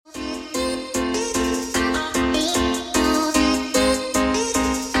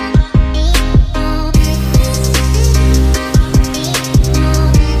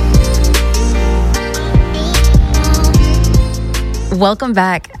Welcome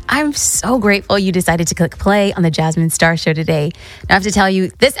back. I'm so grateful you decided to click play on the Jasmine Star Show today. Now, I have to tell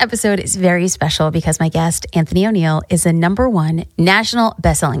you, this episode is very special because my guest, Anthony O'Neill, is a #1 national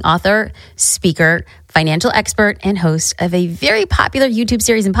bestselling author, speaker, financial expert, and host of a very popular YouTube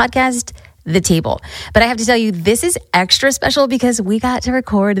series and podcast, The Table. But I have to tell you, this is extra special because we got to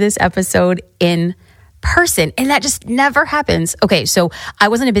record this episode in person, and that just never happens. Okay, so I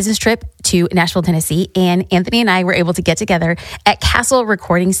was on a business trip to Nashville, Tennessee, and Anthony and I were able to get together at Castle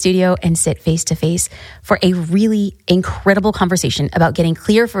Recording Studio and sit face to face for a really incredible conversation about getting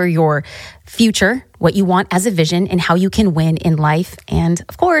clear for your future, what you want as a vision, and how you can win in life, and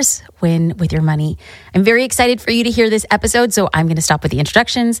of course, win with your money. I'm very excited for you to hear this episode, so I'm going to stop with the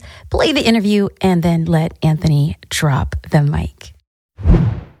introductions, play the interview, and then let Anthony drop the mic.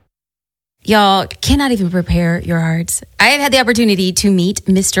 Y'all cannot even prepare your hearts. I have had the opportunity to meet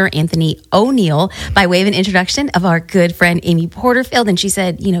Mr. Anthony O'Neill by way of an introduction of our good friend Amy Porterfield. And she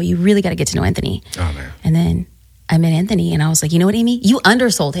said, you know, you really got to get to know Anthony. Oh, man. And then I met Anthony and I was like, you know what, Amy? You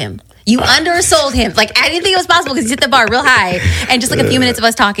undersold him. You undersold him. Like, I didn't think it was possible because he hit the bar real high. And just like a few minutes of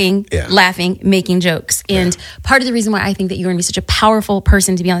us talking, laughing, making jokes. And part of the reason why I think that you're going to be such a powerful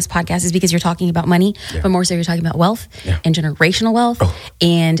person to be on this podcast is because you're talking about money, but more so you're talking about wealth and generational wealth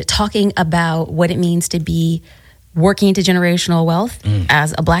and talking about what it means to be working into generational wealth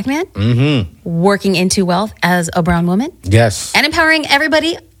as a Black man, working into wealth as a brown woman. Yes. And empowering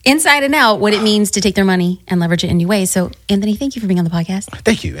everybody inside and out what it means to take their money and leverage it in new ways. So, Anthony, thank you for being on the podcast.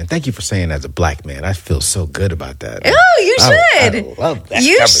 Thank you. And thank you for saying as a Black man. I feel so good about that. Oh, you should. I love that.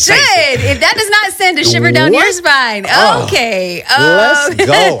 You should. If that does not send a shiver down your spine. Okay. Let's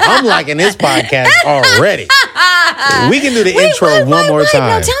go. I'm liking this podcast already. We can do the intro one more time.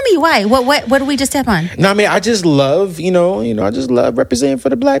 No, tell me why. What did we just step on? No, I mean, I just love, I just love representing for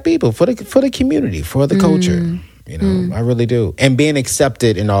the Black people, for the community, for the culture. I really do. And being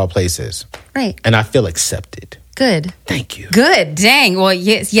accepted in all places. Right. And I feel accepted. Good. Thank you. Good. Dang. Well,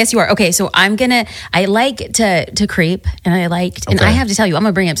 yes, you are. Okay, so I like to creep, and and I have to tell you, I'm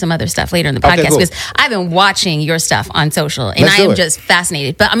going to bring up some other stuff later in the podcast because I've been watching your stuff on social, and I am just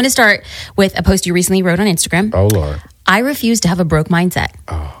fascinated. But I'm going to start with a post you recently wrote on Instagram. Oh, Lord. I refuse to have a broke mindset.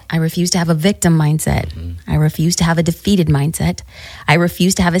 I refuse to have a victim mindset. I refuse to have a defeated mindset. I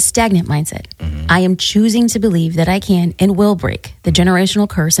refuse to have a stagnant mindset. I am choosing to believe that I can and will break the generational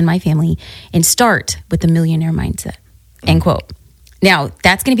curse in my family and start with the millionaire mindset. End quote. Now,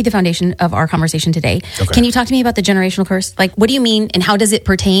 that's going to be the foundation of our conversation today. Okay. Can you talk to me about the generational curse? Like, what do you mean and how does it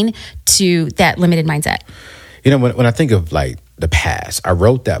pertain to that limited mindset? You know, when I think of like the past, I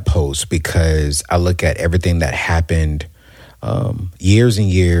wrote that post because I look at everything that happened years and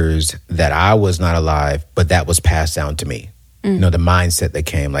years that I was not alive, but that was passed down to me. The mindset that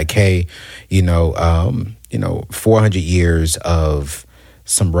came like, hey, 400 years of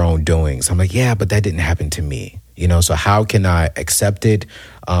some wrongdoings. I'm like, yeah, but that didn't happen to me. So how can I accept it,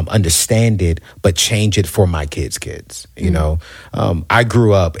 understand it, but change it for my kids? I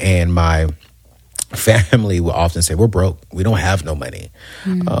grew up and my family will often say, we're broke. We don't have no money.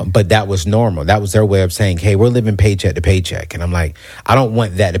 But that was normal. That was their way of saying, hey, we're living paycheck to paycheck. And I'm like, I don't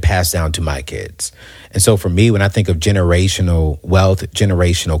want that to pass down to my kids. And so for me, when I think of generational wealth,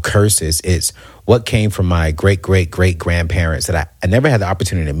 generational curses, it's what came from my great, great, great grandparents that I never had the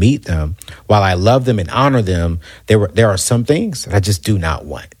opportunity to meet them. While I love them and honor them, there are some things that I just do not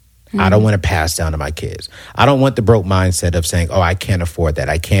want. I don't want to pass down to my kids. I don't want the broke mindset of saying, oh, I can't afford that.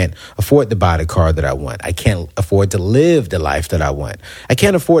 I can't afford to buy the car that I want. I can't afford to live the life that I want. I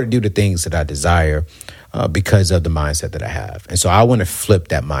can't afford to do the things that I desire because of the mindset that I have. And so I want to flip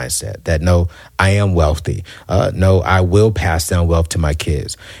that mindset that, no, I am wealthy. No, I will pass down wealth to my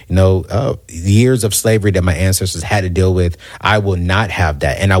kids. Years of slavery that my ancestors had to deal with, I will not have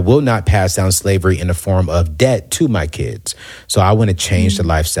that. And I will not pass down slavery in the form of debt to my kids. So I want to change the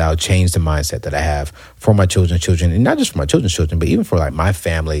lifestyle, change the mindset that I have for my children's children, and not just for my children's children, but even for like my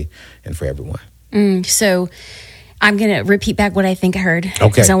family and for everyone. So I'm going to repeat back what I think I heard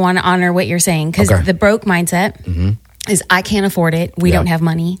because I want to honor what you're saying. Because the broke mindset is I can't afford it. We don't have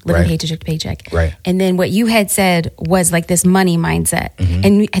money, living paycheck to paycheck. Right. And then what you had said was like this money mindset.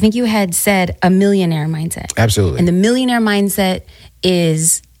 And I think you had said a millionaire mindset. Absolutely. And the millionaire mindset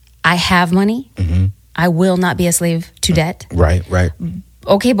is I have money. I will not be a slave to debt. Right.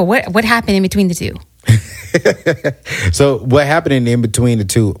 Okay, but what happened in between the two? So what happened in between the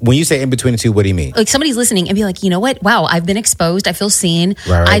two? When you say in between the two, what do you mean? Like somebody's listening and be like, you know what? Wow, I've been exposed. I feel seen.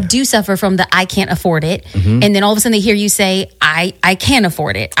 Right. I do suffer from the I can't afford it. And then all of a sudden they hear you say, I can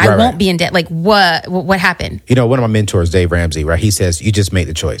afford it. I won't be in debt. Like what happened? You know, one of my mentors, Dave Ramsey, right? He says, you just make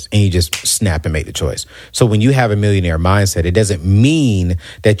the choice and you just snap and make the choice. So when you have a millionaire mindset, it doesn't mean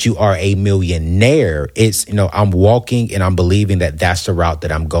that you are a millionaire. It's, I'm walking and I'm believing that that's the route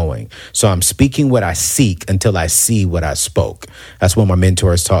that I'm going. So I'm speaking what I seek until I see what I spoke. That's what my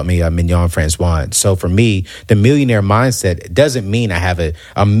mentors taught me, Mignon Francois. So for me, the millionaire mindset doesn't mean I have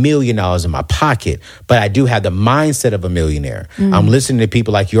 $1 million in my pocket, but I do have the mindset of a millionaire. I'm listening to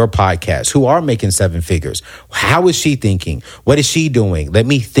people like your podcast who are making 7 figures. How is she thinking? What is she doing? Let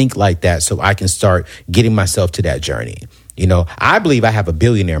me think like that so I can start getting myself to that journey. I believe I have a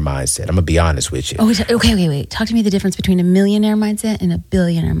billionaire mindset. I'm going to be honest with you. Oh, okay, wait. Talk to me the difference between a millionaire mindset and a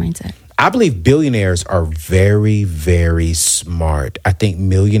billionaire mindset. I believe billionaires are very, very smart. I think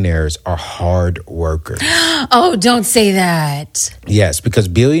millionaires are hard workers. Oh, don't say that. Yes, because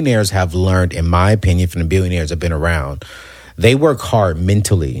billionaires have learned, in my opinion, from the billionaires that have been around, they work hard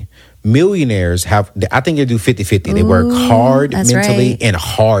mentally. Millionaires I think they do 50-50. They work hard mentally and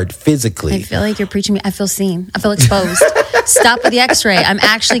hard physically. I feel like you're preaching me. I feel seen. I feel exposed. Stop with the x-ray. I'm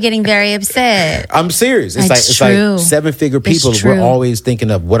actually getting very upset. I'm serious. It's like 7-figure people. We're always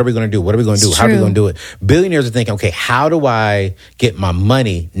thinking of what are we going to do? What are we going to do? How are we going to do it? Billionaires are thinking, okay, how do I get my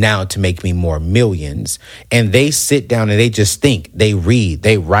money now to make me more millions? And they sit down and they just think, they read,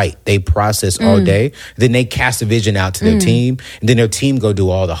 they write, they process all day. Then they cast a vision out to their team, and then their team go do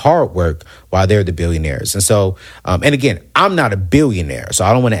all the hard work while they're the billionaires. And so, and again, I'm not a billionaire, so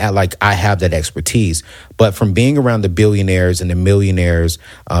I don't want to act like I have that expertise. But from being around the billionaires and the millionaires,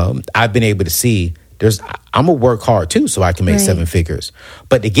 I've been able to see I'm going to work hard too so I can make 7 figures.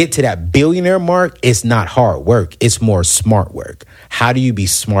 But to get to that billionaire mark, it's not hard work. It's more smart work. How do you be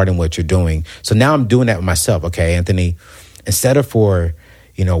smart in what you're doing? So now I'm doing that with myself. Okay, Anthony, instead of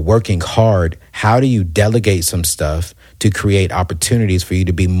working hard, how do you delegate some stuff to create opportunities for you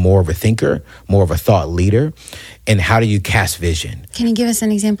to be more of a thinker, more of a thought leader? And how do you cast vision? Can you give us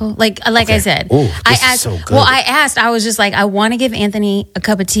an example? Like I said, Ooh, I asked. So good. Well, I was just like, I want to give Anthony a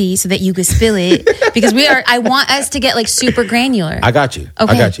cup of tea so that you could spill it because I want us to get like super granular. I got you.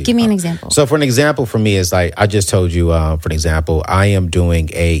 Okay, I got you. Give me an example. So for an example for me is like, I just told you, for an example, I am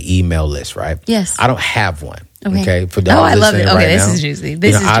doing a email list, right? Yes. I don't have one. Okay. For those I love it. Okay, right this now, is juicy.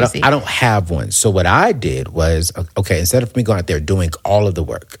 This is juicy. I don't have one. So what I did was, okay, instead of me going out there doing all of the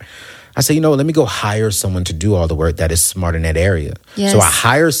work, I said, let me go hire someone to do all the work that is smart in that area. Yes. So I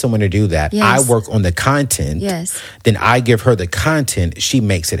hire someone to do that. Yes. I work on the content. Yes. Then I give her the content. She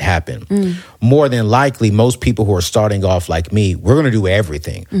makes it happen. More than likely, most people who are starting off like me, we're going to do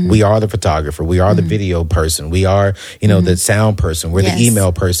everything. We are the photographer. We are the video person. We are, the sound person. We're the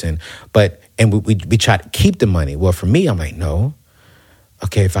email person. And we try to keep the money. Well, for me, I'm like, no.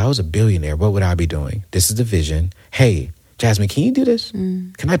 Okay, if I was a billionaire, what would I be doing? This is the vision. Hey, Jasmine, can you do this?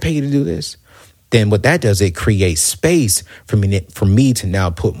 Can I pay you to do this? Then what that does, it creates space for me to now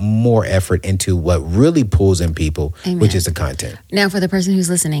put more effort into what really pulls in people, Amen. Which is the content. Now, for the person who's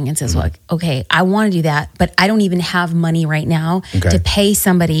listening and says, "Look, okay, I want to do that, but I don't even have money right now to pay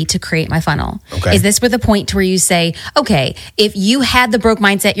somebody to create my funnel." Okay. Is this where the point to where you say, "Okay, if you had the broke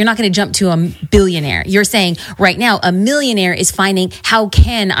mindset, you're not going to jump to a billionaire. You're saying right now, a millionaire is finding how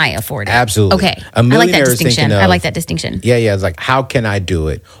can I afford it?" Absolutely. Okay, A millionaire I like that is distinction. thinking of, I like that distinction. Yeah. It's like, how can I do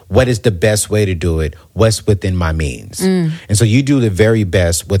it? What is the best way to do it? What's within my means? And so you do the very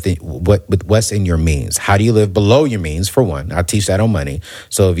best with what's in your means. How do you live below your means? For one, I teach that on money.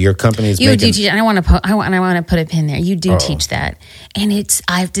 So if your company is do teach. I want to put a pin there. You do teach that, and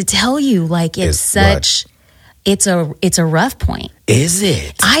I have to tell you, like it's a rough point. Is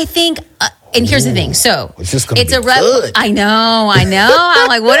it? I think. And here's the thing. So it's a rough. Good. I know. I'm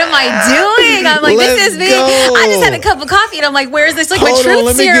like, what am I doing? I'm like, this is me. Go. I just had a cup of coffee, and I'm like, where's this? Like my Hold truth on,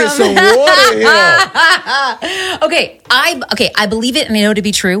 let me serum. get some water here. I believe it, and I know it to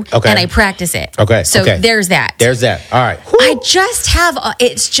be true, Okay. and I practice it. Okay. So there's that. There's that. All right. I just have.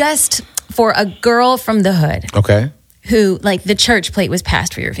 It's just for a girl from the hood. Okay. Who like the church plate was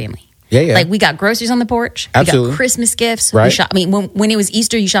passed for your family. Yeah. Like we got groceries on the porch. Absolutely. We got Christmas gifts. Right. We shop. I mean, when it was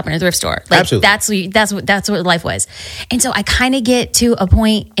Easter, you shop in a thrift store. Like Absolutely. That's what life was. And so I kind of get to a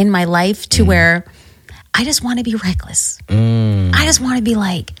point in my life to where I just want to be reckless. I just want to be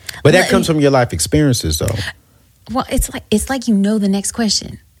like. But that comes from your life experiences, though. Well, it's like the next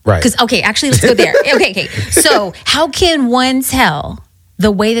question, right? Because actually, let's go there. Okay. So how can one tell the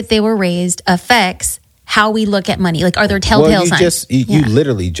way that they were raised affects how we look at money? Like, are there telltale signs? You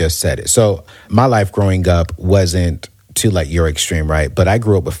literally just said it. So my life growing up wasn't to like your extreme, right? But I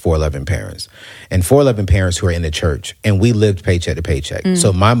grew up with 4 loving parents, and 4 loving parents who are in the church, and we lived paycheck to paycheck.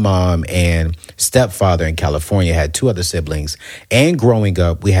 So my mom and stepfather in California had 2 other siblings, and growing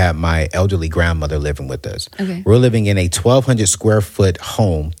up, we had my elderly grandmother living with us. Okay. We're living in a 1,200 square foot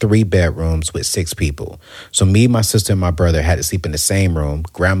home, 3 bedrooms with 6 people. So me, my sister, and my brother had to sleep in the same room.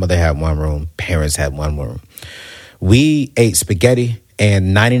 Grandmother had 1 room. Parents had 1 room. We ate spaghetti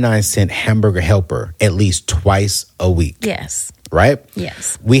and 99-cent hamburger helper at least twice a week. Yes. Right?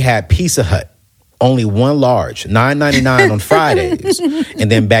 Yes. We had Pizza Hut, only 1 large, $9.99 on Fridays.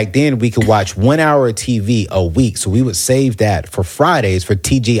 And then back then we could watch 1 hour of TV a week. So we would save that for Fridays for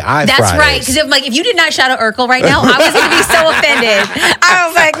TGI Fridays. That's right. Because if you did not shout out Urkel right now, I was going to be so offended. I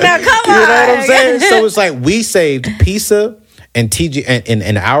was like, no, come on. You know what I'm saying? So it's like we saved pizza and TG and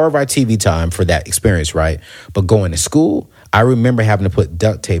an hour of our TV time for that experience, right? But going to school, I remember having to put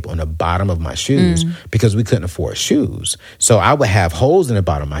duct tape on the bottom of my shoes because we couldn't afford shoes. So I would have holes in the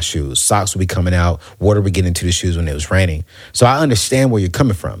bottom of my shoes. Socks would be coming out. Water would get into the shoes when it was raining. So I understand where you're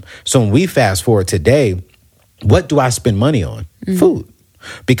coming from. So when we fast forward today, what do I spend money on? Food.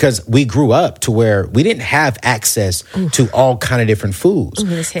 Because we grew up to where we didn't have access to all kind of different foods.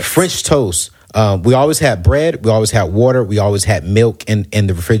 French toast. We always had bread. We always had water. We always had milk in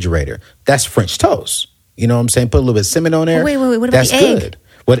the refrigerator. That's French toast. You know what I'm saying? Put a little bit of cinnamon on there. Wait. What about That's the egg? good.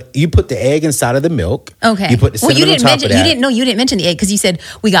 What you put the egg inside of the milk. Okay. You put the cinnamon on top of that. You didn't mention the egg because you said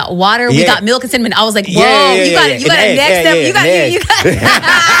we got water, we got milk and cinnamon. I was like, whoa, you got you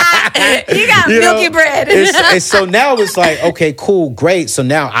got milky bread. And so now it's like, okay, cool, great. So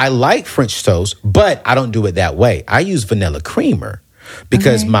now I like French toast, but I don't do it that way. I use vanilla creamer.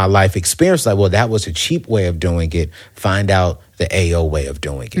 Because my life experience, like, well, that was a cheap way of doing it. Find out the AO way of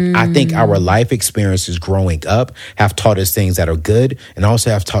doing it. I think our life experiences growing up have taught us things that are good and also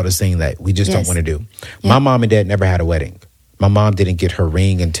have taught us things that we just don't want to do. My mom and dad never had a wedding. My mom didn't get her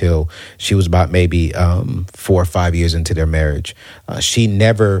ring until she was about maybe 4 or 5 years into their marriage. She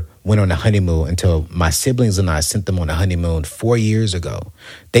never went on a honeymoon until my siblings and I sent them on a honeymoon 4 years ago.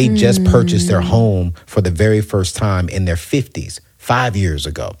 They just purchased their home for the very first time in their 50s. 5 years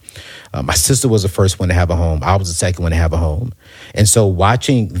ago. My sister was the first one to have a home. I was the second one to have a home. And so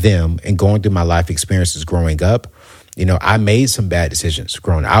watching them and going through my life experiences growing up, you know, I made some bad decisions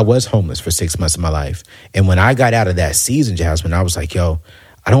growing up. I was homeless for 6 months of my life. And when I got out of that season, Jasmine, I was like, yo,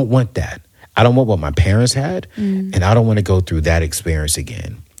 I don't want that. I don't want what my parents had. And I don't want to go through that experience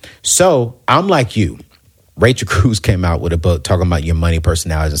again. So I'm like you. Rachel Cruz came out with a book talking about your money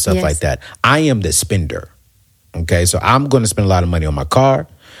personalities and stuff like that. I am the spender. Okay, so I'm going to spend a lot of money on my car.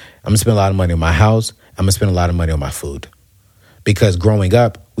 I'm going to spend a lot of money on my house. I'm going to spend a lot of money on my food. Because growing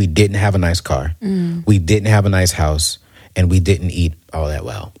up, we didn't have a nice car. We didn't have a nice house. And we didn't eat all that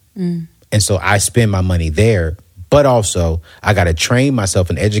well. And so I spend my money there. But also, I got to train myself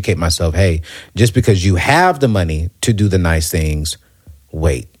and educate myself. Hey, just because you have the money to do the nice things,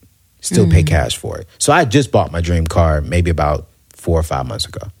 wait. Still pay cash for it. So I just bought my dream car maybe about 4 or 5 months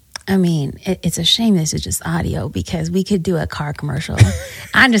ago. I mean, it's a shame this is just audio because we could do a car commercial.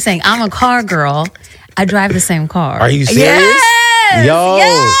 I'm just saying, I'm a car girl. I drive the same car. Are you serious? Yes! Yo.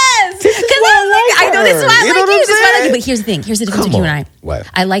 Yes! This is why I like her. I know this is why I You know like what you. I'm This is why I like saying? you. But here's the thing. Here's the difference between you and I. What?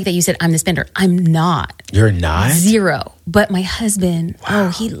 I like that you said I'm the spender. I'm not. You're not? 0. But my husband,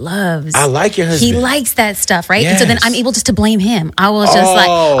 he loves. I like your husband. He likes that stuff, right? Yes. And so then I'm able just to blame him. I was just like,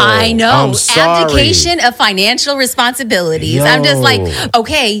 I know. I'm sorry. Abdication of financial responsibilities. Yo. I'm just like,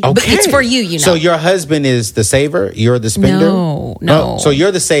 okay, but it's for you, you know. So your husband is the saver? You're the spender? No. Oh, so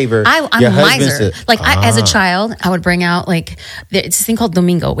you're the saver. I'm your a miser. As a Ah. child, I would bring out it's this thing called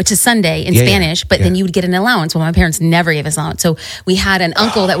Domingo, which is Sunday in Spanish, but then you would get an allowance. Well, my parents never gave us allowance. So we had an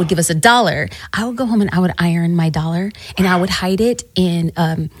uncle that would give us $1. I would go home and I would iron my dollar and I would hide it in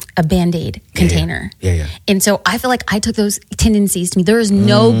a Band-Aid container. Yeah. And so I feel like I took those tendencies to me. There is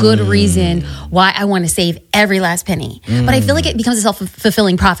no good reason why I want to save every last penny. But I feel like it becomes a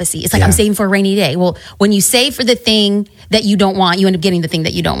self-fulfilling prophecy. It's like I'm saving for a rainy day. Well, when you save for the thing that you don't want, you end up getting the thing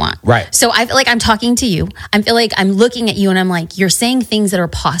that you don't want. Right. So I feel like I'm talking to you. I feel like I'm looking at you and I'm like, you're saying things that are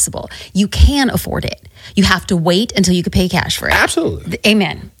possible. You can afford it. You have to wait until you can pay cash for it. Absolutely.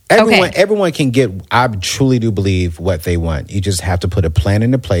 Amen. Everyone can get, I truly do believe, what they want. You just have to put a plan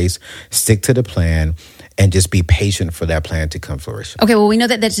into place, stick to the plan, and just be patient for that plan to come fruition. Okay, well, we know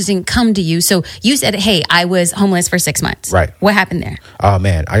that just didn't come to you. So you said, hey, I was homeless for 6 months. Right. What happened there? Oh,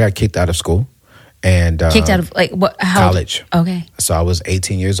 man, I got kicked out of school. And Kicked out of, what? How college. Okay. So I was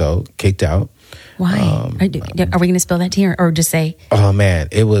 18 years old, kicked out. Why? Are we going to spill that tea or just say? Oh man,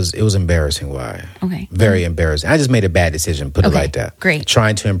 it was embarrassing. Why? Okay. Very embarrassing. I just made a bad decision. Put it like that. Great.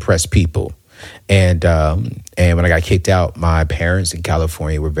 Trying to impress people. And when I got kicked out, my parents in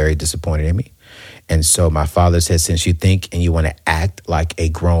California were very disappointed in me. And so my father said, since you think and you want to act like a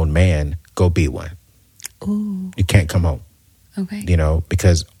grown man, go be one. Ooh. You can't come home. Okay.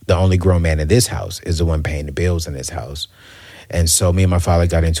 Because the only grown man in this house is the one paying the bills in this house. And so me and my father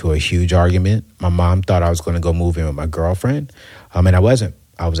got into a huge argument. My mom thought I was going to go move in with my girlfriend. And I wasn't.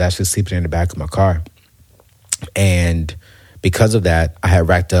 I was actually sleeping in the back of my car. And because of that, I had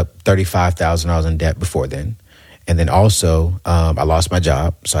racked up $35,000 in debt before then. And then also, I lost my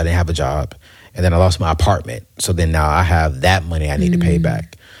job, so I didn't have a job. And then I lost my apartment. So then now I have that money I need to pay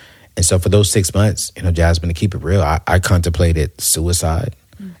back. And so for those 6 months, Jasmine, to keep it real, I contemplated suicide.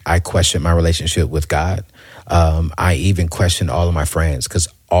 I questioned my relationship with God. I even questioned all of my friends, because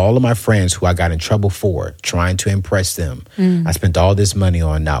all of my friends who I got in trouble for trying to impress them, I spent all this money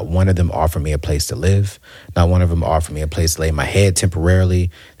on. Not one of them offered me a place to live. Not one of them offered me a place to lay my head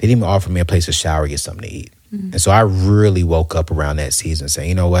temporarily. They didn't even offer me a place to shower, get something to eat. And so I really woke up around that season saying,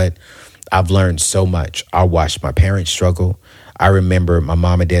 you know what? I've learned so much. I watched my parents struggle. I remember my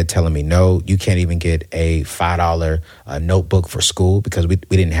mom and dad telling me, no, you can't even get a $5 notebook for school because we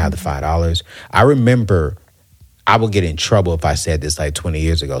didn't have the $5. I remember I would get in trouble if I said this like 20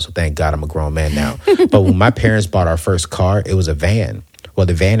 years ago. So thank God I'm a grown man now. But when my parents bought our first car, it was a van. Well,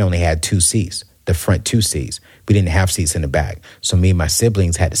 the van only had 2 seats, the front 2 seats. We didn't have seats in the back. So me and my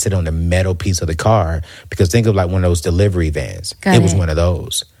siblings had to sit on the metal piece of the car, because think of like one of those delivery vans. It was one of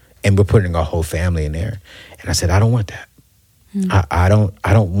those. And we're putting our whole family in there. And I said, I don't want that. I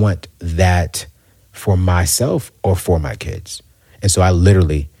don't want that for myself or for my kids. And so I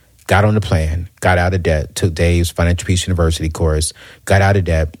literally got on the plan, got out of debt, took Dave's Financial Peace University course, got out of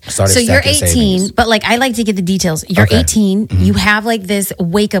debt, started stacking savings. So you're 18, but like I like to get the details. You're 18, you have like this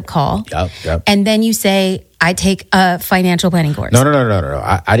wake up call. Yep. And then you say, I take a financial planning course. No.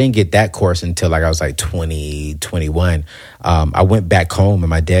 I didn't get that course until like I was like 20, 21. I went back home and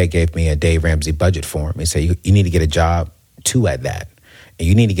my dad gave me a Dave Ramsey budget form. He said, you need to get a job 2 at that. And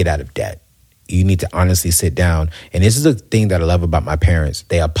you need to get out of debt. You need to honestly sit down. And this is the thing that I love about my parents.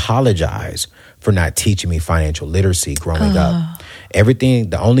 They apologize for not teaching me financial literacy growing up.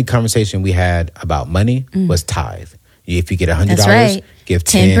 The only conversation we had about money was tithe. If you get $100, give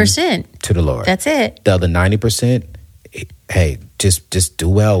 10% to the Lord. That's it. The other 90%, hey, just do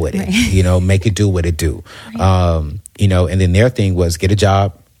well with it. Make it do what it do. Right. And then their thing was get a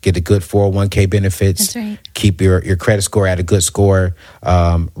job, get a good 401k benefits, keep your credit score at a good score,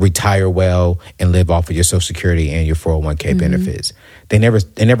 retire well, and live off of your Social Security and your 401k benefits. They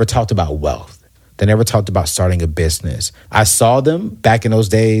never talked about wealth. They never talked about starting a business. I saw them back in those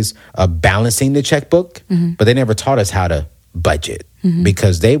days balancing the checkbook, but they never taught us how to budget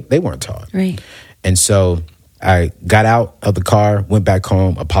because they weren't taught. Right. And so I got out of the car, went back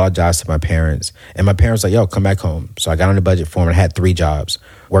home, apologized to my parents. And my parents were like, yo, come back home. So I got on the budget form and I had 3 jobs.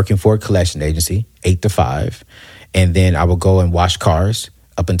 Working for a collection agency, 8 to 5. And then I would go and wash cars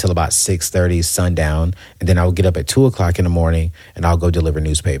up until about 6:30, sundown. And then I would get up at 2 o'clock in the morning and I'll go deliver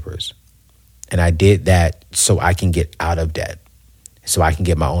newspapers. And I did that so I can get out of debt, so I can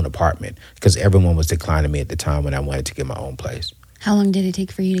get my own apartment, because everyone was declining me at the time when I wanted to get my own place. How long did it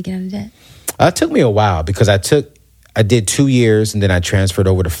take for you to get out of debt? It took me a while, because I did 2 years and then I transferred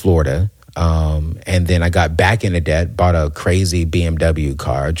over to Florida. And then I got back into debt, bought a crazy BMW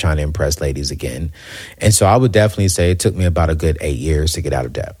car, trying to impress ladies again. And so I would definitely say it took me about a good 8 years to get out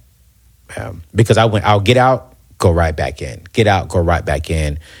of debt. Because I'll get out, go right back in, get out, go right back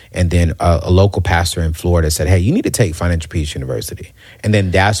in. And then a local pastor in Florida said, hey, you need to take Financial Peace University. And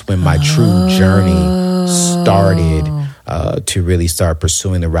then that's when my true journey started to really start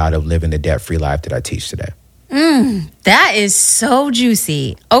pursuing the route of living the debt-free life that I teach today. That is so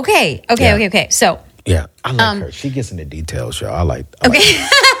juicy. Okay. So yeah, I like her. She gets into details, y'all. I like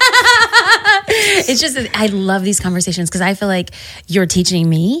it's just that I love these conversations because I feel like you're teaching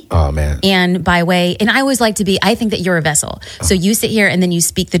me. Oh man. And I always like to be, I think that you're a vessel. So you sit here and then you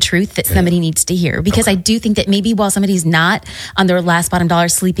speak the truth that somebody needs to hear, because I do think that maybe while somebody's not on their last bottom dollar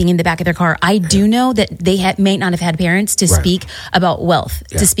sleeping in the back of their car, I do know that they may not have had parents to speak about wealth,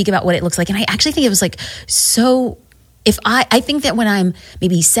 to speak about what it looks like. And I actually think it was like, so if I think that when I'm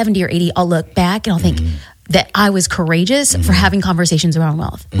maybe 70 or 80, I'll look back and I'll think that I was courageous for having conversations around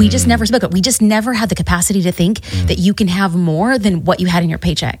wealth. We just never spoke it. We just never had the capacity to think that you can have more than what you had in your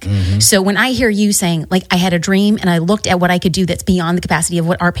paycheck. So when I hear you saying, like, I had a dream and I looked at what I could do that's beyond the capacity of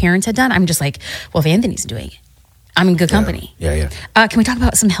what our parents had done, I'm just like, well, if Anthony's doing it, I'm in good company. Yeah. Can we talk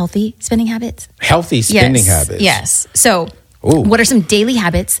about some healthy spending habits? Healthy spending habits. Yes. So, Ooh. what are some daily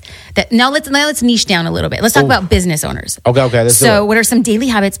habits that now let's niche down a little bit. Let's talk about business owners. Okay. Let's do it. What are some daily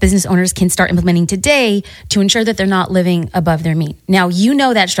habits business owners can start implementing today to ensure that they're not living above their means? Now, you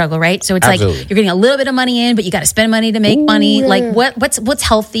know that struggle, right? So it's Absolutely. like you're getting a little bit of money in, but you got to spend money to make money. Yeah. Like what's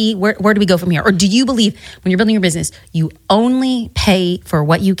healthy? Where do we go from here? Or do you believe when you're building your business, you only pay for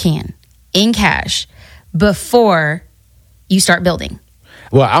what you can in cash before you start building?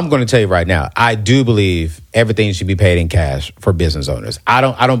 Well, I'm going to tell you right now, I do believe everything should be paid in cash for business owners. I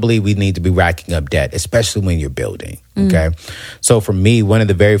don't believe we need to be racking up debt, especially when you're building. Okay. So for me, one of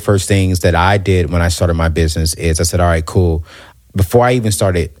the very first things that I did when I started my business is I said, all right, cool. Before I even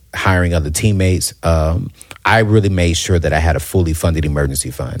started hiring other teammates, I really made sure that I had a fully funded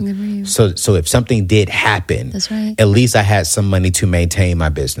emergency fund. So if something did happen, That's right. at least I had some money to maintain my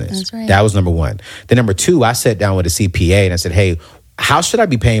business. That's right. That was number one. Then number two, I sat down with a CPA and I said, hey, how should I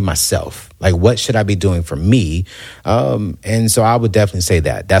be paying myself? Like, what should I be doing for me? And so I would definitely say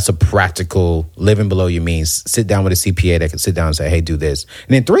that. That's a practical living below your means. Sit down with a CPA that can sit down and say, hey, do this.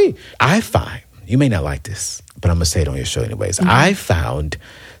 And then three, I find, you may not like this, but I'm going to say it on your show anyways. I found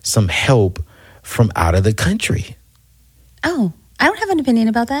some help from out of the country. Oh, I don't have an opinion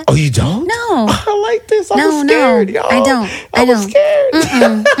about that. Oh, you don't? No. I like this. I was scared, y'all. I don't. I was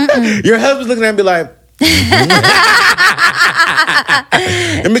scared. Your husband's looking at me like,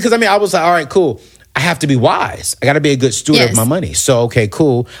 and because I was like, all right, cool. I have to be wise. I got to be a good steward of my money. So, okay,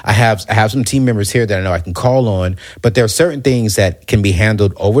 cool. I have some team members here that I know I can call on, but there are certain things that can be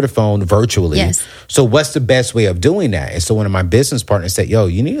handled over the phone virtually. Yes. So what's the best way of doing that? And so one of my business partners said, yo,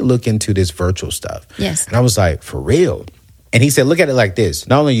 you need to look into this virtual stuff. Yes. And I was like, for real? And he said, look at it like this.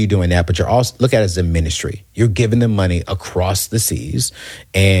 Not only are you doing that, but you're also look at it as a ministry. You're giving them money across the seas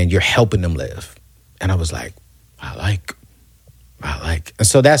and you're helping them live. And I was like, I like. And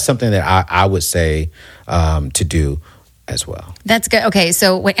so that's something that I would say to do as well. That's good. Okay,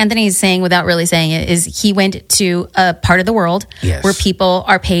 so what Anthony is saying without really saying it is he went to a part of the world where people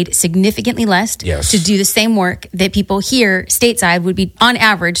are paid significantly less to do the same work that people here stateside would be on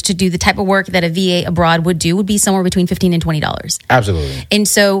average to do the type of work that a VA abroad would do would be somewhere between $15 and $20. Absolutely. And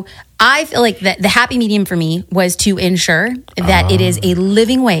so I feel like that the happy medium for me was to ensure that it is a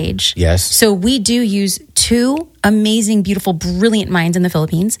living wage. Yes. So we do use two amazing, beautiful, brilliant minds in the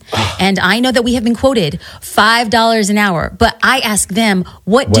Philippines. And I know that we have been quoted $5 an hour, but I ask them,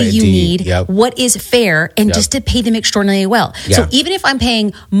 what do you need? What is fair? And just to pay them extraordinarily well. So even if I'm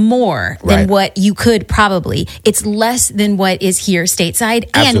paying more than what you could probably, it's less than what is here stateside.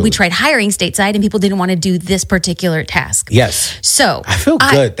 Absolutely. And we tried hiring stateside and people didn't want to do this particular task. Yes. So I feel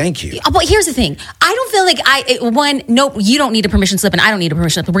good. Thank you. But here's the thing. I don't feel like nope, you don't need a permission slip and I don't need a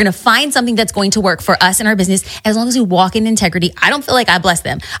permission slip. We're going to find something that's going to work for us and our business as long as we walk in integrity. I don't feel like I bless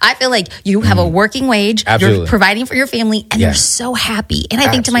them. I feel like you have a working wage. Absolutely. You're providing for your family and they're so happy. And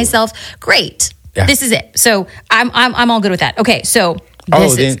I think to myself, great, this is it. So I'm all good with that. Okay, so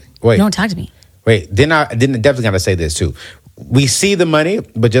wait. Don't talk to me. Wait, then I definitely got to say this too. We see the money,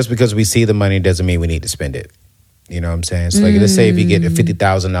 but just because we see the money doesn't mean we need to spend it. You know what I'm saying? So like, let's say if you get a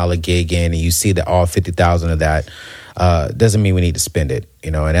 $50,000 gig in and you see that all 50,000 of that, doesn't mean we need to spend it.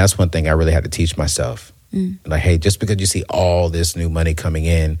 You know, and that's one thing I really had to teach myself. Like, hey, just because you see all this new money coming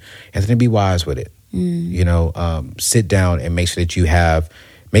in, Anthony, be wise with it. You know, sit down and make sure that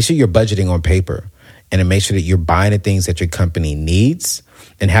make sure you're budgeting on paper and then make sure that you're buying the things that your company needs.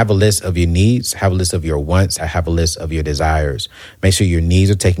 And have a list of your needs, have a list of your wants, have a list of your desires. Make sure your needs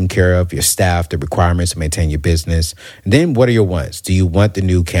are taken care of, your staff, the requirements to maintain your business. And then what are your wants? Do you want the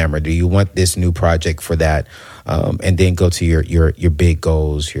new camera? Do you want this new project for that? And then go to your big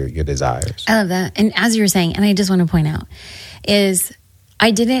goals, your desires. I love that. And as you were saying, and I just want to point out, is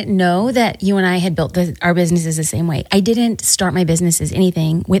I didn't know that you and I had built our businesses the same way. I didn't start my business as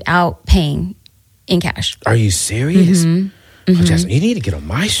anything without paying in cash. Are you serious? Oh, Jasmine, you need to get on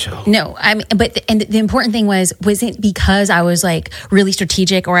my show. No, but the important thing wasn't because I was like really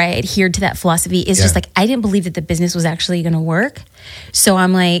strategic or I adhered to that philosophy. It's just like I didn't believe that the business was actually going to work. So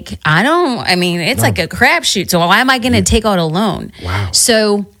I'm like, it's like a crapshoot. So why am I going to take out a loan? Wow.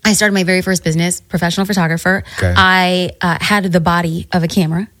 So I started my very first business, professional photographer. Okay. I had the body of a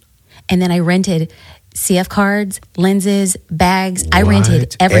camera, and then I rented CF cards, lenses, bags. I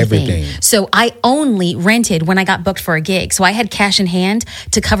rented everything. So I only rented when I got booked for a gig. So I had cash in hand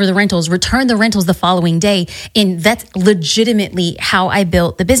to cover the rentals, return the rentals the following day. And that's legitimately how I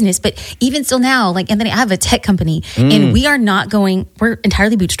built the business. But even still now, like Anthony, I have a tech company and we're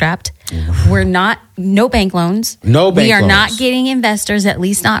entirely bootstrapped. We're not, no bank loans. We are not getting investors, at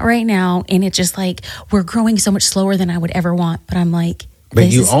least not right now. And it's just like, we're growing so much slower than I would ever want. But I'm like, but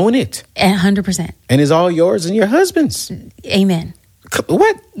you own it. 100%. And it's all yours and your husband's. Amen.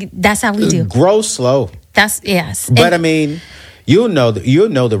 What? That's how we do. Grow slow. Yes. But I mean, you'll know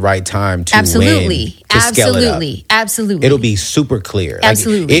the right time to absolutely, when to scale it up. Absolutely. It'll be super clear.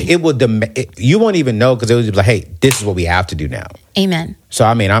 Absolutely. Like, it will. You won't even know because it will be like, hey, this is what we have to do now. Amen. So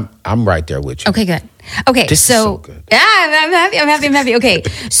I mean, I'm right there with you. Okay, good. Okay, this is so good. Yeah, I'm happy. Okay,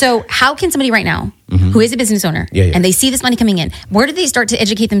 so how can somebody right now who is a business owner and they see this money coming in, where do they start to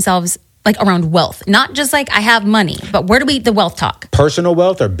educate themselves? Like around wealth, not just like I have money, but where do we the wealth talk? Personal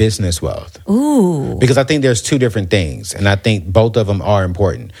wealth or business wealth? Ooh, because I think there's two different things, and I think both of them are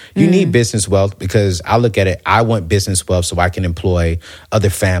important. You need business wealth because I look at it. I want business wealth so I can employ other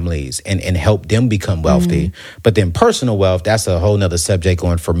families and help them become wealthy. But then personal wealth, that's a whole nother subject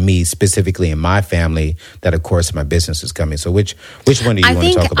going for me specifically in my family. That of course my business is coming. So which one do you want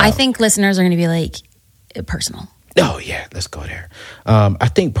to talk about? I think listeners are going to be like personal. Oh, yeah, let's go there. I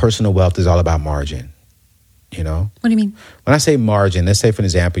think personal wealth is all about margin, you know? What do you mean? When I say margin, let's say, for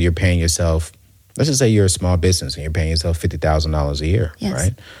example, you're paying yourself, let's just say you're a small business and you're paying yourself $50,000 a year,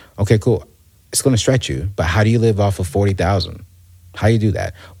 right? Okay, cool. It's going to stretch you, but how do you live off of $40,000? How do you do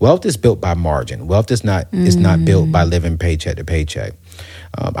that? Wealth is built by margin. Wealth is not built by living paycheck to paycheck.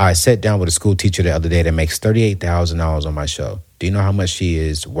 I sat down with a school teacher the other day that makes $38,000 on my show. Do you know how much she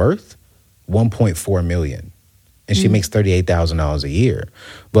is worth? $1.4 million. And she makes $38,000 a year.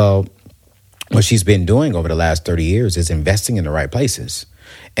 Well, what she's been doing over the last 30 years is investing in the right places.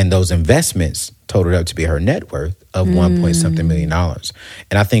 And those investments totaled up to be her net worth of $1.something million.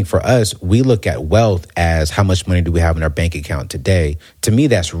 And I think for us, we look at wealth as how much money do we have in our bank account today. To me,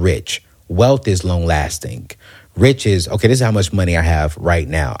 that's rich. Wealth is long lasting. Rich is, okay, this is how much money I have right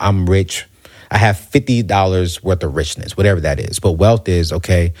now. I'm rich. I have $50 worth of richness, whatever that is. But wealth is,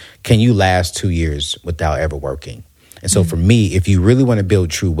 okay, can you last 2 years without ever working? And so for me, if you really want to build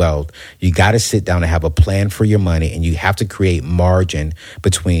true wealth, you got to sit down and have a plan for your money, and you have to create margin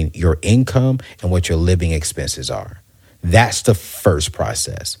between your income and what your living expenses are. That's the first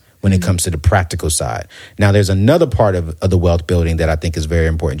process when it comes to the practical side. Now, there's another part of the wealth building that I think is very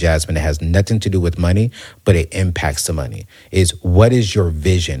important, Jasmine. It has nothing to do with money, but it impacts the money. Is what is your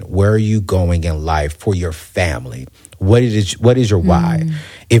vision? Where are you going in life for your family? What is your why?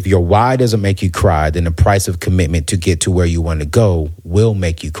 If your why doesn't make you cry, then the price of commitment to get to where you want to go will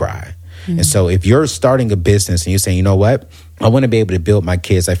make you cry. And so if you're starting a business and you're saying, you know what? I want to be able to build my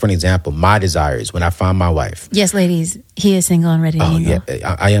kids. Like, for an example, my desires when I find my wife. Yes, ladies, he is single and ready to mingle.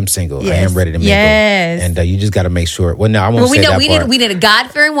 Yeah, I am single. Yes. I am ready to mingle. Yes. And you just got to make sure. Well, no, I won't say that part. We need a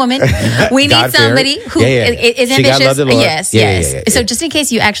God-fearing woman. We need somebody who is ambitious. She gotta love the Lord. Yes. So just in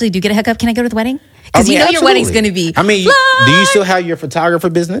case you actually do get a hookup, can I go to the wedding? Because you know your wedding's going to be. I mean, do you still have your photographer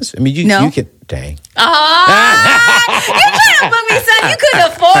business? I mean, you can. Dang. You couldn't book me, son. You couldn't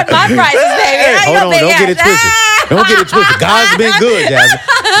afford my prices, baby. Hold on, don't get it twisted. Don't get it twisted. God's been good, Jasmine.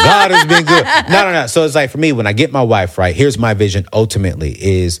 God has been good. No. So it's like for me, when I get my wife, right, here's my vision ultimately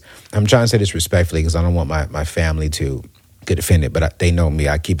is, I'm trying to say this respectfully because I don't want my family to get offended, but they know me.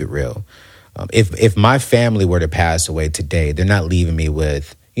 I keep it real. If my family were to pass away today, they're not leaving me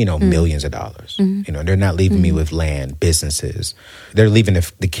with millions of dollars. They're not leaving me with land, businesses. They're leaving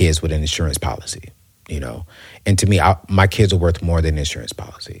the kids with an insurance policy, And to me, my kids are worth more than insurance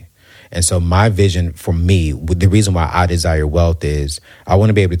policy. And so my vision for me, the reason why I desire wealth is I want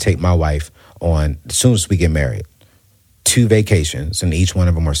to be able to take my wife on, as soon as we get married, 2 vacations, and each one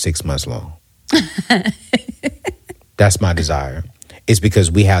of them are 6 months long. That's my desire. It's because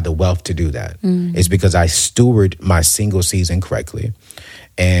we have the wealth to do that. It's because I steward my single season correctly.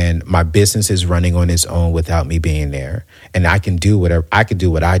 And my business is running on its own without me being there. And I can do what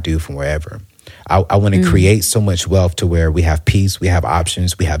I do from wherever. I want to create so much wealth to where we have peace, we have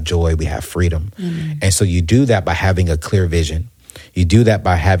options, we have joy, we have freedom. And so you do that by having a clear vision. You do that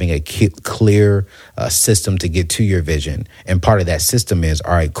by having a clear system to get to your vision. And part of that system is,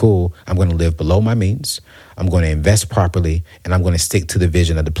 all right, cool, I'm going to live below my means. I'm going to invest properly, and I'm going to stick to the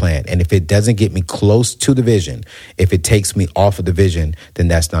vision of the plan. And if it doesn't get me close to the vision, if it takes me off of the vision, then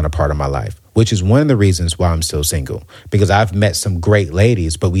that's not a part of my life, which is one of the reasons why I'm still single, because I've met some great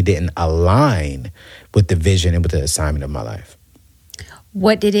ladies, but we didn't align with the vision and with the assignment of my life.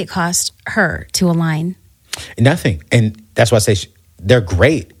 What did it cost her to align? Nothing. And that's why I say they're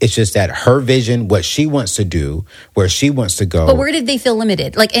great. It's just that her vision, what she wants to do, where she wants to go. But where did they feel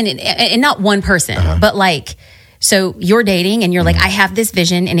limited? Like, and not one person, but like So you're dating and you're like, I have this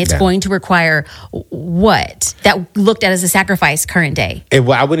vision and it's going to require what? That looked at as a sacrifice current day.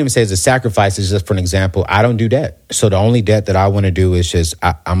 Well, I wouldn't even say it's a sacrifice. It's just, for an example, I don't do debt. So the only debt that I want to do is just,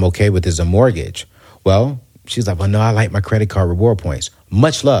 I'm okay with is a mortgage. Well, she's like, well, no, I like my credit card reward points.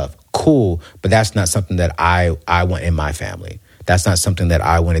 Much love. Cool. But that's not something that I want in my family. That's not something that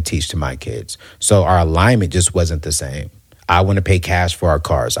I want to teach to my kids. So our alignment just wasn't the same. I want to pay cash for our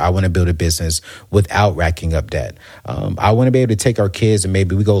cars. I want to build a business without racking up debt. I want to be able to take our kids and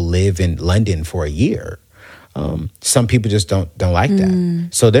maybe we go live in London for a year. Some people just don't like that.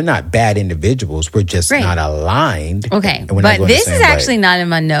 So they're not bad individuals. We're just not aligned. Okay. But this is actually not in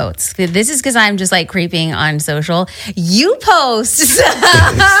my notes. This is because I'm just like creeping on social. You post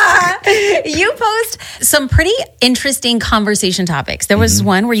some pretty interesting conversation topics. There was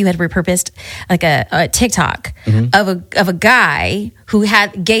one where you had repurposed like a TikTok of a guy who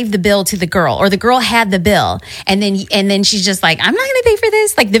gave the bill to the girl, or the girl had the bill, and then she's just like, I'm not going to pay for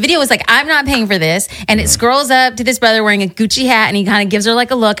this. Like the video was like, I'm not paying for this, and it scrolls up to this brother wearing a Gucci hat, and he kind of gives her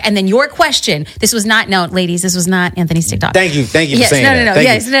like a look, and then your question. This was not ladies. This was not Anthony's TikTok. Thank you for saying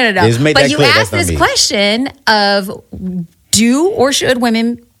that. No. But you asked this question of, do or should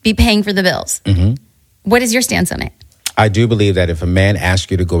women be paying for the bills? What is your stance on it? I do believe that if a man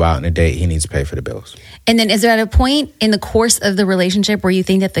asks you to go out on a date, he needs to pay for the bills. And then is there at a point in the course of the relationship where you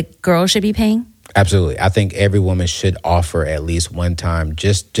think that the girl should be paying? Absolutely. I think every woman should offer at least one time.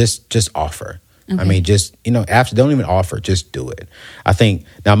 Just offer. Okay. I mean, after, don't even offer, just do it. I think,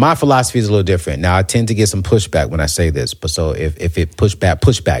 now my philosophy is a little different. Now, I tend to get some pushback when I say this, but so if it push back,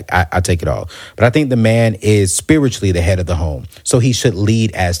 I take it all. But I think the man is spiritually the head of the home, so he should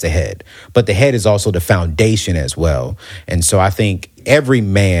lead as the head. But the head is also the foundation as well. And so I think every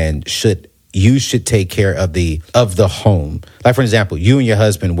man should take care of the home. Like, for example, you and your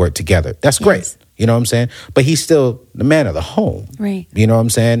husband work together. That's great. Yes. You know what I'm saying? But he's still the man of the home. Right. You know what I'm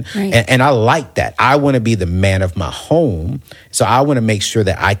saying? Right. And I like that. I want to be the man of my home. So I want to make sure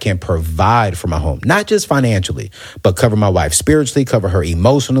that I can provide for my home, not just financially, but cover my wife spiritually, cover her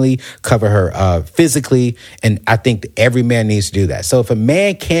emotionally, cover her physically. And I think that every man needs to do that. So if a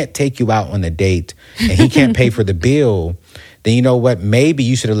man can't take you out on a date and he can't pay for the bill, then you know what? Maybe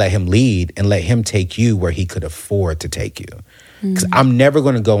you should have let him lead and let him take you where he could afford to take you. Because I'm never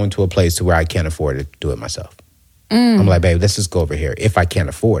going to go into a place to where I can't afford to do it myself. I'm like, babe, let's just go over here if I can't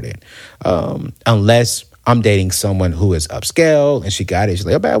afford it. Unless I'm dating someone who is upscale and she got it. She's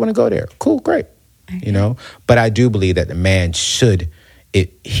like, oh, babe, I want to go there. Cool, great. Okay. You know, but I do believe that the man should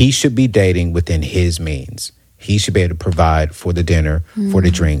be dating within his means. He should be able to provide for the dinner, for the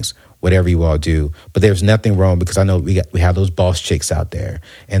drinks, whatever you all do. But there's nothing wrong, because I know we have those boss chicks out there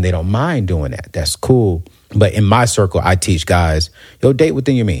and they don't mind doing that. That's cool. But in my circle, I teach guys, date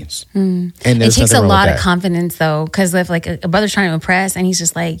within your means. And it takes a lot of confidence, though, because if like a brother's trying to impress and he's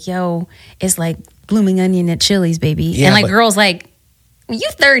just like, yo, it's like blooming onion at Chili's, baby. Yeah, and like girls like, you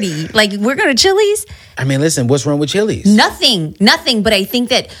 30, like we're going to Chili's. I mean, listen, what's wrong with Chili's? Nothing. But I think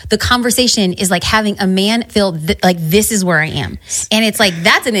that the conversation is like having a man feel like this is where I am. And it's like,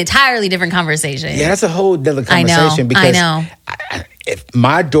 that's an entirely different conversation. Yeah, that's a whole different conversation. I know.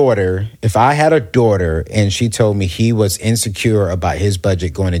 If I had a daughter and she told me he was insecure about his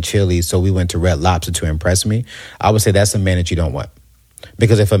budget going to Chili's, so we went to Red Lobster to impress me, I would say that's a man that you don't want.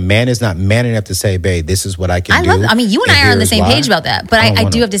 Because if a man is not man enough to say, babe, this is what I can do. I mean, you and I are on the same page about that. But I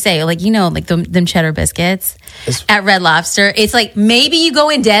do have to say, like, like them cheddar biscuits at Red Lobster. It's like, maybe you go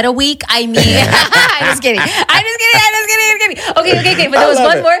in debt a week. I mean, I'm just kidding. Okay. But there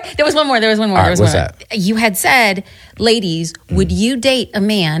was one more. Right, what's that? You had said, ladies, would you date a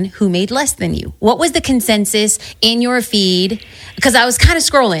man who made less than you? What was the consensus in your feed? Because I was kind of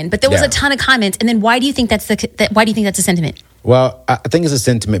scrolling, but there was a ton of comments. And then why do you think that's a sentiment? Well, I think it's a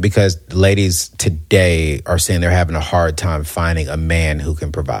sentiment because ladies today are saying they're having a hard time finding a man who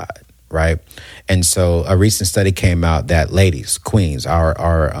can provide, right? And so a recent study came out that ladies, queens,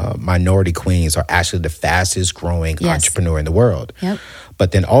 our minority queens are actually the fastest growing entrepreneur in the world. Yep.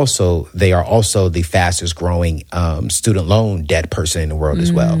 But then also, they are also the fastest growing student loan debt person in the world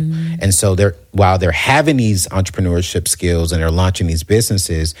as well. And so while they're having these entrepreneurship skills and they're launching these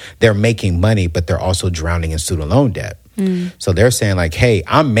businesses, they're making money, but they're also drowning in student loan debt. So they're saying like, hey,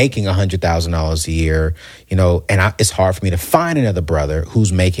 I'm making $100,000 a year, and it's hard for me to find another brother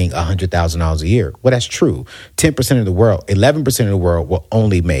who's making $100,000 a year. Well, that's true. 10% of the world, 11% of the world will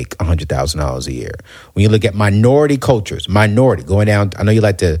only make $100,000 a year. When you look at minority cultures, going down, I know you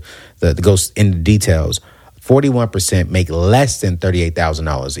like to go into details, 41% make less than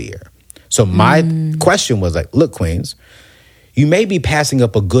 $38,000 a year. So my question was like, look, queens, you may be passing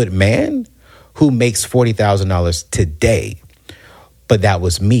up a good man who makes $40,000 today. But that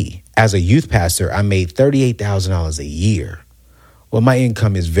was me. As a youth pastor, I made $38,000 a year. Well, my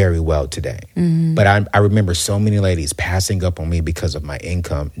income is very well today. But I remember so many ladies passing up on me because of my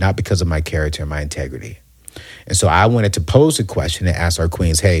income, not because of my character and my integrity. And so I wanted to pose a question and ask our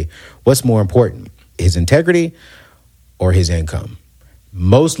queens, hey, what's more important, his integrity or his income?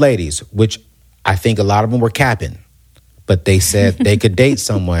 Most ladies, which I think a lot of them were capping, but they said they could date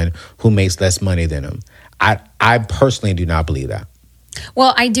someone who makes less money than them. I personally do not believe that.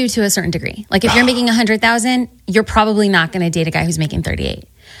 Well, I do to a certain degree. Like if you're making 100,000, you're probably not going to date a guy who's making 38.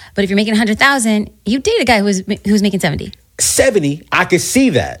 But if you're making 100,000, you date a guy who's making 70. 70, I could see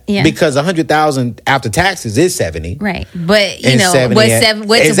that. Yeah. Because 100,000 after taxes is 70. Right. But you know,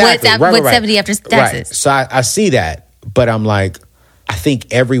 what's 70 after taxes? Right. So I see that, but I'm like, I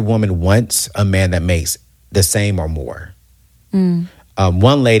think every woman wants a man that makes the same or more.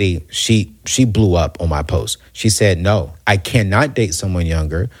 One lady, she blew up on my post. She said, no, I cannot date someone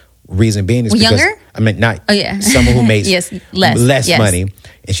younger. Reason being is because younger? I mean, not someone who makes yes, less money.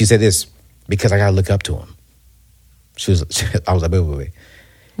 And she said this, because I got to look up to him. I was like, wait.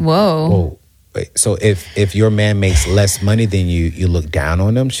 Whoa. Wait. So if your man makes less money than you look down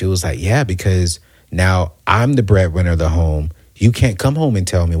on him? She was like, yeah, because now I'm the breadwinner of the home. You can't come home and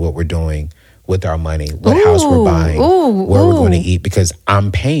tell me what we're doing with our money, what house we're buying, where we're going to eat, because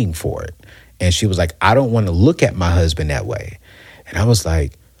I'm paying for it. And she was like, I don't want to look at my husband that way. And I was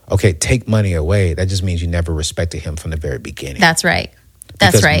like, okay, take money away. That just means you never respected him from the very beginning. That's right.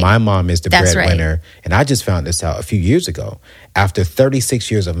 That's because right. My mom is the breadwinner. Right. And I just found this out a few years ago. After 36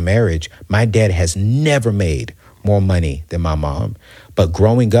 years of marriage, my dad has never made more money than my mom. But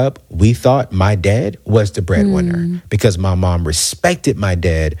growing up, we thought my dad was the breadwinner because my mom respected my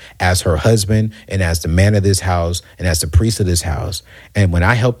dad as her husband and as the man of this house and as the priest of this house. And when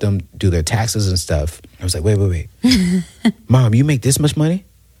I helped them do their taxes and stuff, I was like, wait. Mom, you make this much money?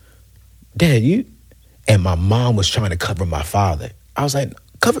 Dad, you? And my mom was trying to cover my father. I was like,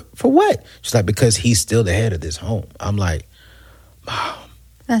 cover for what? She's like, because he's still the head of this home. I'm like, Mom.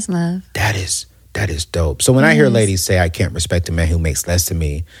 That's love. That is dope. So when I hear ladies say I can't respect a man who makes less than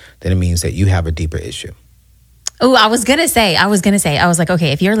me, then it means that you have a deeper issue. Oh, I was going to say, I was like,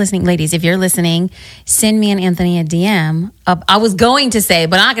 okay, if you're listening, ladies, if you're listening, send me and Anthony a DM. I was going to say,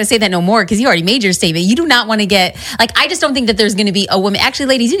 but I'm not going to say that no more because you already made your statement. You do not want to get, like, I just don't think that there's going to be a woman. Actually,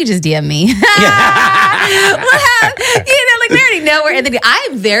 ladies, you can just DM me. We already know where Anthony,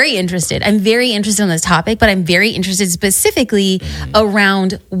 I'm very interested. I'm very interested in this topic, but I'm very interested specifically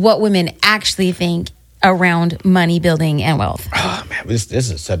around what women actually think around money, building, and wealth. Oh, man, this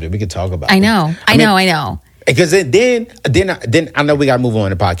is a subject we could talk about. I know. Because then I know we got to move on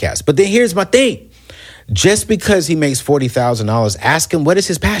to the podcast. But then here's my thing. Just because he makes $40,000, ask him what is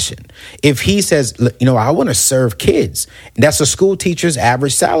his passion. If he says, I want to serve kids, that's a school teacher's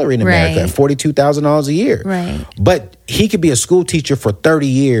average salary in America, $42,000 a year. Right. But he could be a school teacher for 30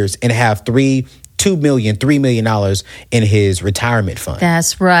 years and have $3 million in his retirement fund.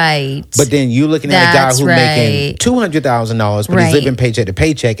 That's right. But then you looking at a guy who's making $200,000, but he's living paycheck to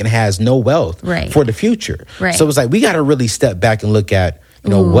paycheck and has no wealth for the future. Right. So it's like, we got to really step back and look at,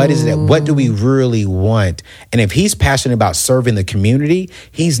 what is it? What do we really want? And if he's passionate about serving the community,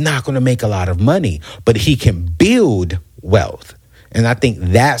 he's not going to make a lot of money, but he can build wealth. And I think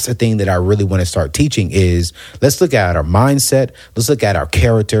that's the thing that I really want to start teaching is let's look at our mindset. Let's look at our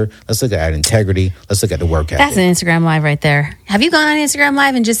character. Let's look at our integrity. Let's look at the work ethic. That's an Instagram Live right there. Have you gone on Instagram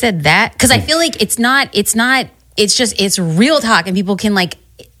Live and just said that? Because I feel like it's real talk and people can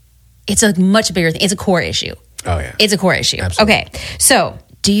it's a much bigger thing. It's a core issue. Oh, yeah. It's a core issue. Absolutely. Okay. So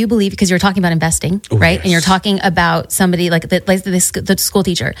do you believe, because you're talking about investing, right? Yes. And you're talking about somebody like the school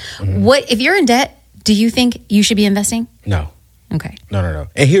teacher. Mm-hmm. What, if you're in debt, do you think you should be investing? No. Okay. No.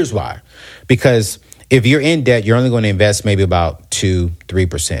 And here's why. Because if you're in debt, you're only going to invest maybe about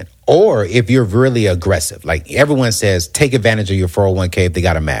 2-3%. Or if you're really aggressive, like everyone says, take advantage of your 401k if they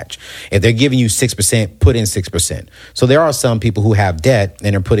got a match. If they're giving you 6%, put in 6%. So there are some people who have debt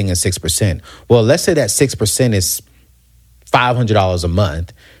and are putting in 6%. Well, let's say that 6% is $500 a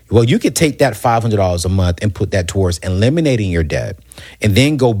month. Well, you could take that $500 a month and put that towards eliminating your debt and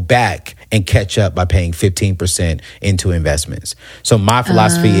then go back and catch up by paying 15% into investments. So my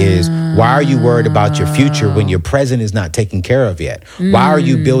philosophy is, why are you worried about your future when your present is not taken care of yet? Why are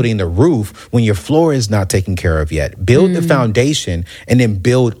you building the roof when your floor is not taken care of yet? Build the foundation and then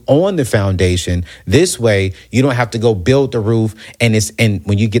build on the foundation. This way, you don't have to go build the roof and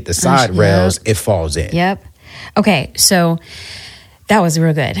when you get the side rails, it falls in. Yep. Okay, so that was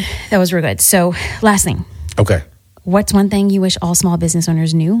real good. So last thing. Okay. What's one thing you wish all small business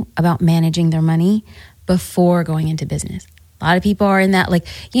owners knew about managing their money before going into business? A lot of people are in that, like,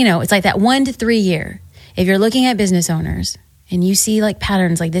 you know, it's like that 1 to 3 year. If you're looking at business owners and you see like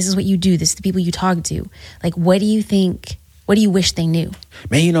patterns, like this is what you do, this is the people you talk to, like, what do you think, what do you wish they knew?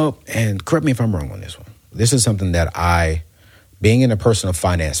 Man, you know, and correct me if I'm wrong on this one. This is something that being in the personal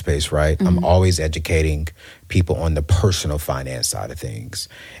finance space, right? Mm-hmm. I'm always educating people on the personal finance side of things.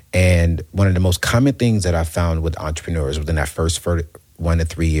 And one of the most common things that I found with entrepreneurs within that first 1 to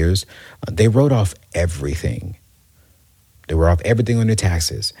 3 years, they wrote off everything. They wrote off everything on their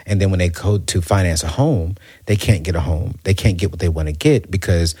taxes. And then when they go to finance a home, they can't get a home. They can't get what they want to get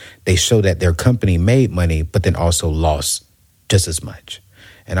because they show that their company made money, but then also lost just as much.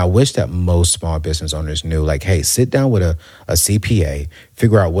 And I wish that most small business owners knew, like, hey, sit down with a CPA,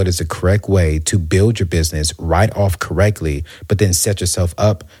 figure out what is the correct way to build your business, write off correctly, but then set yourself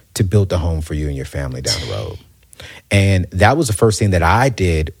up to build the home for you and your family down the road. And that was the first thing that I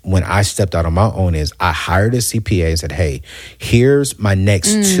did when I stepped out on my own is I hired a CPA and said, hey, here's my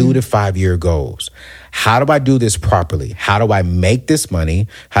next 2 to 5 year goals. How do I do this properly? How do I make this money?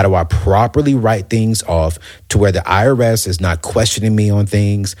 How do I properly write things off to where the IRS is not questioning me on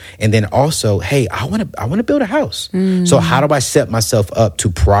things? And then also, hey, I want to build a house. So how do I set myself up to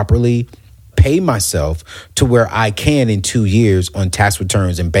properly pay myself to where I can in 2 years on tax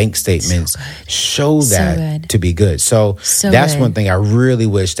returns and bank statements show that to be good. So that's one thing I really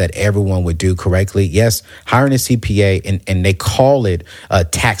wish that everyone would do correctly. Yes, hiring a CPA and they call it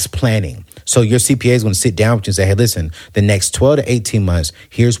tax planning. So your CPA is going to sit down with you and say, hey, listen, the next 12 to 18 months,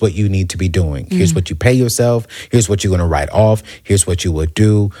 here's what you need to be doing. Here's what you pay yourself. Here's what you're going to write off. Here's what you would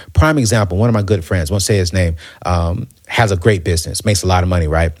do. Prime example, one of my good friends, won't say his name, has a great business, makes a lot of money,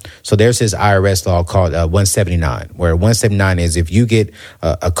 right? So there's this IRS law called 179, where 179 is if you get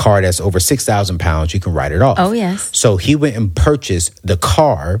a car that's over 6,000 pounds, you can write it off. Oh, yes. So he went and purchased the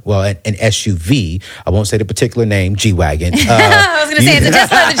car, well, an SUV. I won't say the particular name, G-Wagon. I was going to say it's a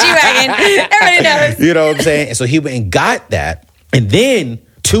Tesla, the G-Wagon. Everybody knows. You know what I'm saying? And so he went and got that. And then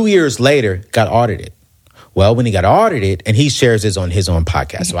 2 years later, got audited. Well, when he got audited, and he shares this on his own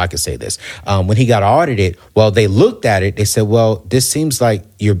podcast, so I can say this. When he got audited, well, they looked at it. They said, well, this seems like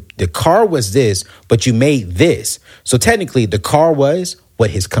the car was this, but you made this. So technically, the car was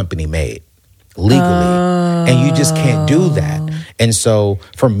what his company made legally. And you just can't do that. And so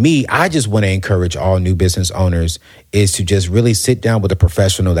for me, I just want to encourage all new business owners is to just really sit down with a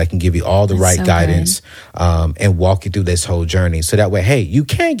professional that can give you all the right guidance and walk you through this whole journey. So that way, hey, you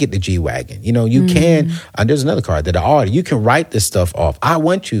can get the G-Wagon. You know, you can. There's another car, the Audi. You can write this stuff off. I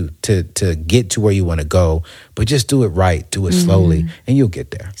want you to get to where you want to go, but just do it right. Do it slowly, and you'll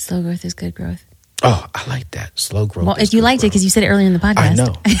get there. Slow growth is good growth. Oh, I like that. Slow growth. Well, if you liked it because you said it earlier in the podcast. I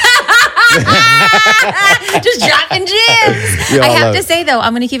know. Just dropping gems. I have to say, though,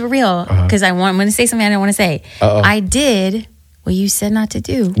 I'm going to keep it real because I'm going to say something I don't want to say. I did what you said not to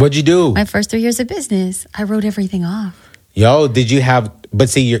do. What'd you do? My first 3 years of business, I wrote everything off. Yo, did you have, but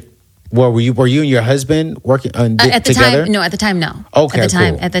see, were you and your husband working at the together? Time, no, at the time, no. Okay,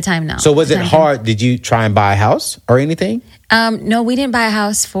 At the time, no. So was it hard? Did you try and buy a house or anything? No, we didn't buy a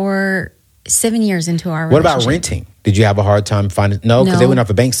house for 7 years into our relationship. What about renting? Did you have a hard time finding? No, because they went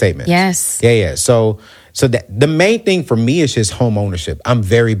off a bank statement. Yes. Yeah. So the main thing for me is just home ownership. I'm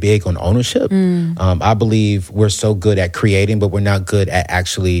very big on ownership. I believe we're so good at creating, but we're not good at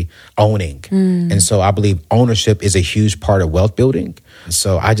actually owning. And so I believe ownership is a huge part of wealth building.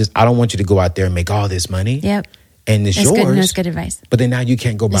 So I don't want you to go out there and make all this money. Yep. And it's yours. Good. That's good advice. But then now you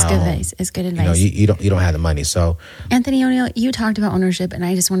can't go buy a home. It's good advice. You know, you don't have the money. So Anthony O'Neill, you talked about ownership, and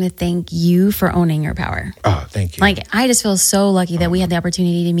I just want to thank you for owning your power. Oh, thank you. Like, I just feel so lucky that we had the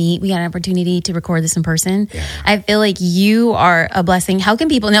opportunity to meet. We got an opportunity to record this in person. Yeah. I feel like you are a blessing. How can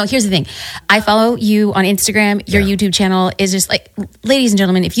people? Now, here's the thing. I follow you on Instagram. Your YouTube channel is just like, ladies and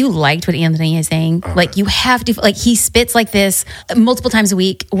gentlemen, if you liked what Anthony is saying, like, you have to, like, he spits like this multiple times a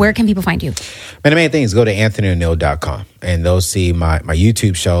week. Where can people find you? Man, the main thing is go to anthonyoneil.com. And they'll see my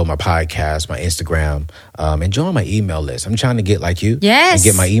YouTube show, my podcast, my Instagram, and join my email list. I'm trying to get like you. Yes. And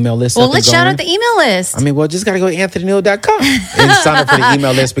get my email list. Well, let's shout out the email list. I mean, just got to go to anthonyoneil.com and sign up for the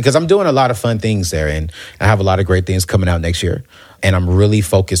email list because I'm doing a lot of fun things there. And I have a lot of great things coming out next year. And I'm really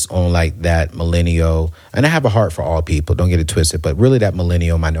focused on like that millennial. And I have a heart for all people. Don't get it twisted. But really that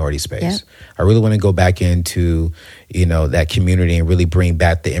millennial minority space. Yep. I really want to go back into, that community and really bring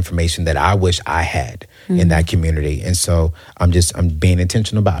back the information that I wish I had in that community. And so I'm being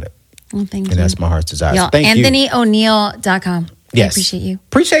intentional about it. Well, thank you. And that's my heart's desire. Y'all, so thank you. AnthonyO'Neill.com. Yes. I appreciate you.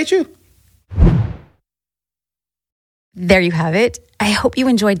 Appreciate you. There you have it. I hope you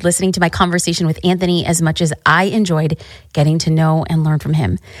enjoyed listening to my conversation with Anthony as much as I enjoyed getting to know and learn from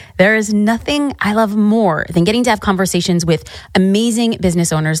him. There is nothing I love more than getting to have conversations with amazing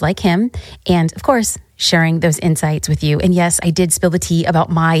business owners like him. And of course, sharing those insights with you. And yes, I did spill the tea about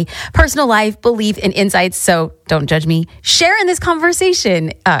my personal life, belief, and insights. So don't judge me. Share in this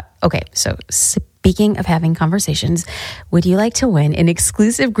conversation. Okay, so speaking of having conversations, would you like to win an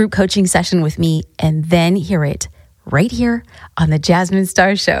exclusive group coaching session with me and then hear it right here on the Jasmine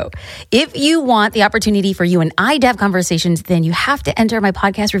Star Show? If you want the opportunity for you and I to have conversations, then you have to enter my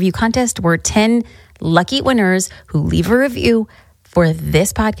podcast review contest where 10 lucky winners who leave a review for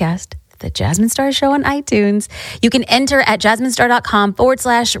this podcast, the Jasmine Star Show on iTunes. You can enter at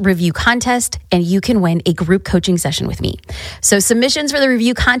jasminestar.com/review contest and you can win a group coaching session with me. So submissions for the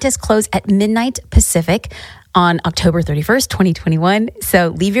review contest close at midnight Pacific on October 31st, 2021. So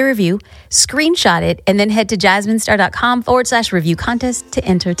leave your review, screenshot it, and then head to jasminestar.com/review contest to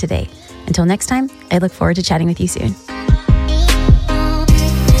enter today. Until next time, I look forward to chatting with you soon.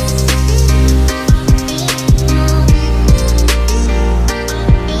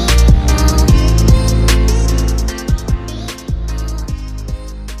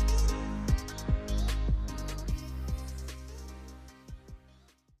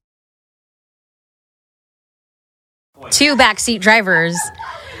 Two backseat drivers.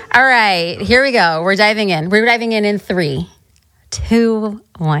 All right, here we go. We're diving in. We're diving in 3, 2,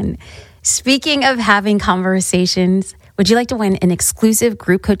 1. Speaking of having conversations, would you like to win an exclusive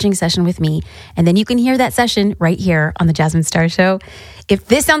group coaching session with me? And then you can hear that session right here on the Jasmine Star Show. If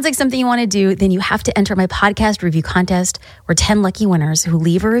this sounds like something you want to do, then you have to enter my podcast review contest where 10 lucky winners who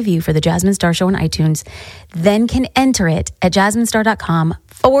leave a review for the Jasmine Star Show on iTunes then can enter it at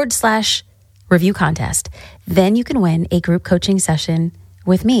jasminestar.com/review contest. Then you can win a group coaching session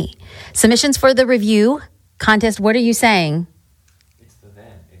with me. Submissions for the review contest, what are you saying? It's the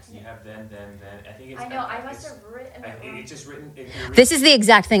then. You have then. I think it's... I know, I must have written it wrong. It's just written... This is the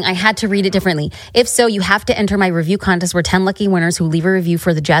exact thing. I had to read it differently. If so, you have to enter my review contest where 10 lucky winners who leave a review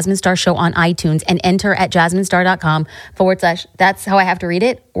for the Jasmine Star Show on iTunes and enter at jasminestar.com/. That's how I have to read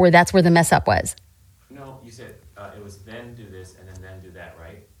it? Or that's where the mess up was? No, you said it was then do this and then do that,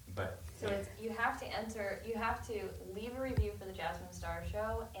 right? But... So it's, you have to leave a review for the Jasmine Star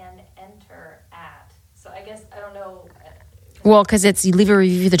Show and enter at. So I guess, I don't know. Well, because it's you leave a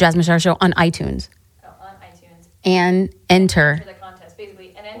review for the Jasmine Star Show on iTunes. On iTunes. And enter. Enter the contest,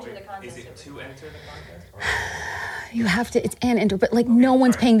 basically. And enter the contest. Is it to enter the contest? Or... You have to, it's and enter, but like no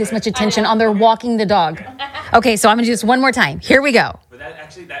one's paying this much attention on their walking the dog. Okay, so I'm going to do this one more time. Here we go. But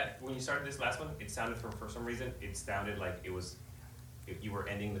when you started this last one, it sounded for some reason, it sounded like it was... You were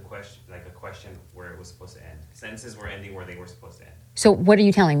ending the question, like a question where it was supposed to end. Sentences were ending where they were supposed to end. So what are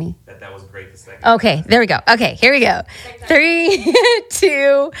you telling me? That was great the second. Okay, there we go. Okay, here we go. 3,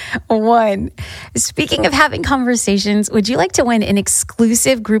 2, 1. Speaking of having conversations, would you like to win an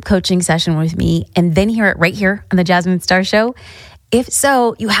exclusive group coaching session with me and then hear it right here on the Jasmine Star Show? If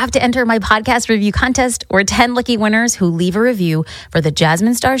so, you have to enter my podcast review contest where 10 lucky winners who leave a review for the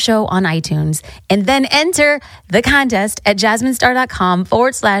Jasmine Star Show on iTunes and then enter the contest at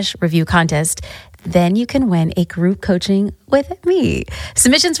jasminestar.com/review contest. Then you can win a group coaching with me.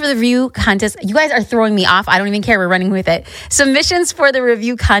 Submissions for the review contest. You guys are throwing me off. I don't even care. We're running with it. Submissions for the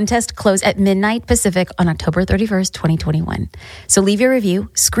review contest close at midnight Pacific on October 31st, 2021. So leave your review,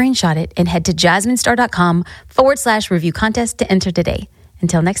 screenshot it, and head to jasminestar.com/review contest to enter today.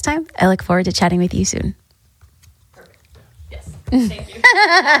 Until next time, I look forward to chatting with you soon. Perfect. Yes. Thank you.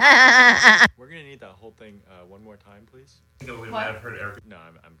 We're going to need that whole thing one more time, please. We might have heard Eric. No,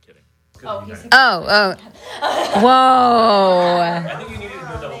 I'm kidding. Oh, Whoa. I think you needed to do a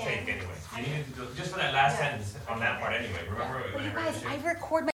double take anyway. You needed to do just for that last sentence on that part anyway. Remember? You guys, I record my